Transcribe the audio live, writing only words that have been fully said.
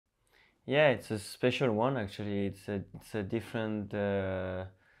Yeah, it's a special one actually. It's a different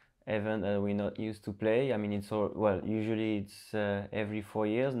event that we're not used to play. I mean, it's all well. Usually it's every 4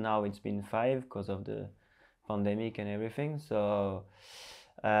 years. Now it's been five because of the pandemic and everything. So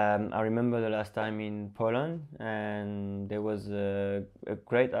I remember the last time in Poland, and there was a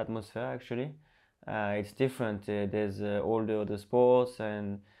great atmosphere actually. It's different. There's all the other sports,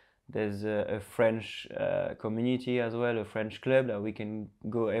 and there's a French community as well, a French club that we can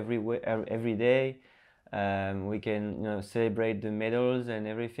go every day. We can celebrate the medals and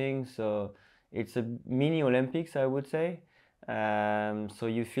everything. So it's a mini Olympics, I would say. So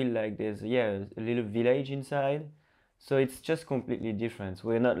you feel like there's a little village inside. So it's just completely different.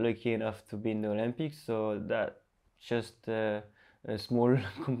 We're not lucky enough to be in the Olympics, so that just a small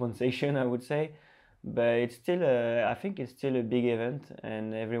compensation, I would say. But it's still, I think it's still a big event,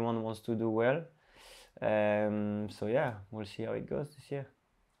 and everyone wants to do well. So yeah, we'll see how it goes this year.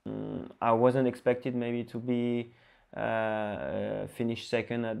 I wasn't expected maybe to be finish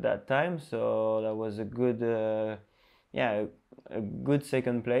second at that time, so that was a good, yeah, a good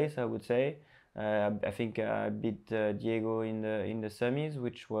second place, I would say. I think I beat Diego in the semis,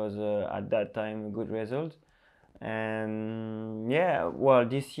 which was at that time a good result. And yeah, well,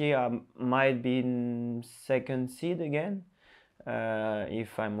 this year I might be in second seed again,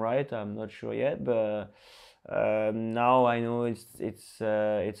 if I'm right. I'm not sure yet, but now I know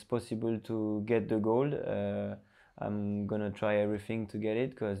it's possible to get the gold. I'm gonna try everything to get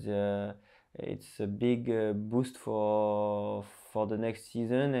it because it's a big boost for the next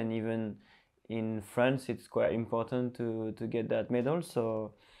season, and even in France, it's quite important to get that medal.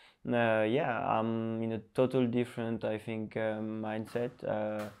 So yeah, I'm in a total different, I think,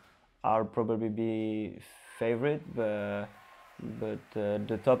 mindset. I'll probably be favorite, but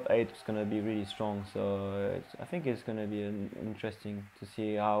the top eight is gonna be really strong. So I think it's gonna be interesting to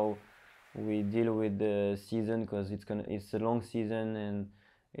see how we deal with the season, because it's a long season, and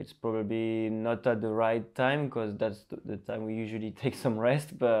it's probably not at the right time because that's the time we usually take some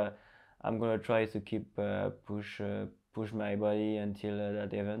rest. But I'm gonna try to keep push my body until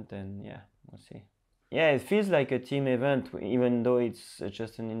that event, and yeah, we'll see. Yeah, it feels like a team event, even though it's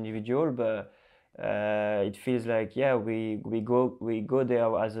just an individual. But it feels like, yeah, we go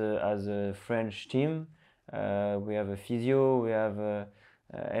there as a French team. We have a physio, we have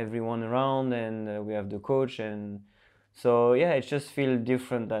everyone around, and we have the coach, and so yeah, it just feels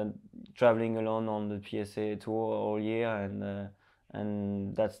different than traveling alone on the PSA tour all year,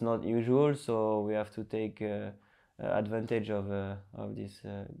 and that's not usual. So we have to take advantage of this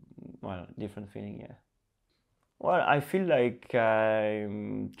well, different feeling. Yeah. Well, I feel like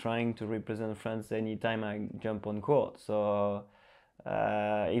I'm trying to represent France anytime I jump on court. So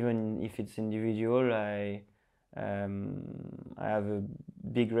even if it's individual, I have a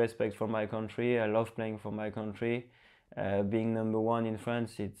big respect for my country. I love playing for my country. Being number one in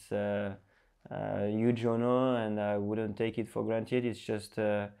France, it's a huge honor, and I wouldn't take it for granted. It's just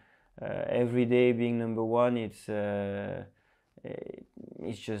every day being number one. It's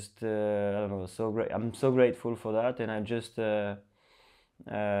just I don't know, so great. I'm so grateful for that, and I just yeah,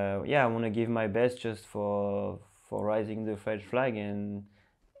 I want to give my best just for rising the French flag in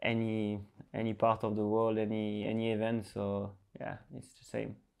any any part of the world, any event. So yeah, it's the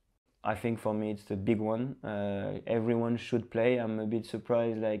same. I think for me it's the big one. Everyone should play. I'm a bit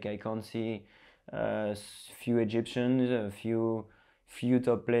surprised, like I can't see few Egyptians, a few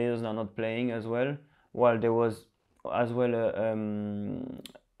top players are not playing as well. While there was as well,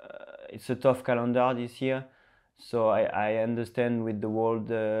 it's a tough calendar this year, so I understand with the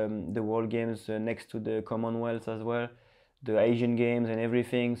world games next to the Commonwealth as well, the Asian games and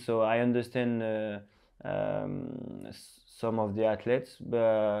everything. So I understand some of the athletes,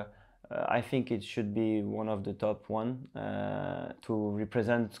 but I think it should be one of the top one to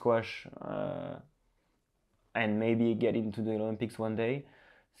represent squash and maybe get into the Olympics one day.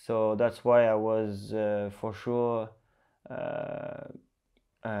 So that's why I was for sure. Uh,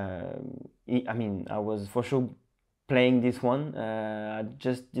 I mean, I was for sure playing this one. I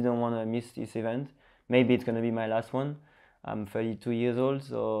just didn't want to miss this event. Maybe it's gonna be my last one. I'm 32 years old,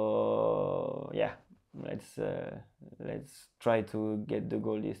 so yeah, let's try to get the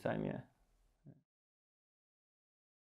goal this time. Yeah.